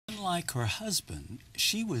unlike her husband,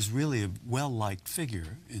 she was really a well-liked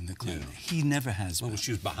figure in the clinic. Yeah. He never has been. Well,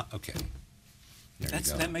 she was behind. Okay.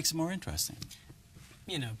 That makes it more interesting.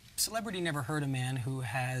 You know, celebrity never hurt a man who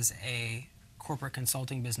has a corporate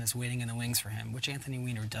consulting business waiting in the wings for him, which Anthony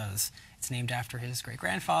Weiner does. It's named after his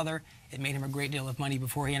great-grandfather. It made him a great deal of money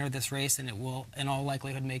before he entered this race, and it will, in all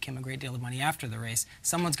likelihood, make him a great deal of money after the race.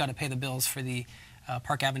 Someone's got to pay the bills for the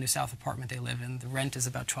Park Avenue South apartment they live in. The rent is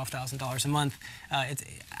about $12,000 a month.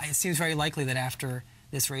 It seems very likely that after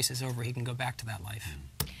this race is over, he can go back to that life.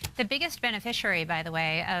 The biggest beneficiary, by the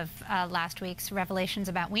way, of last week's revelations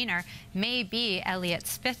about Weiner may be Eliot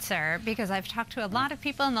Spitzer, because I've talked to a lot of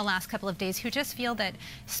people in the last couple of days who just feel that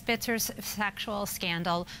Spitzer's sexual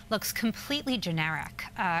scandal looks completely generic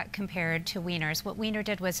compared to Weiner's. What Weiner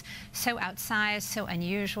did was so outsized, so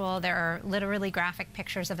unusual. There are literally graphic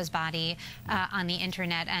pictures of his body on the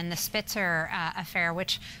internet, and the Spitzer affair,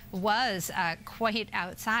 which was quite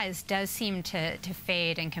outsized, does seem to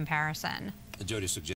fade in comparison. Jody suggests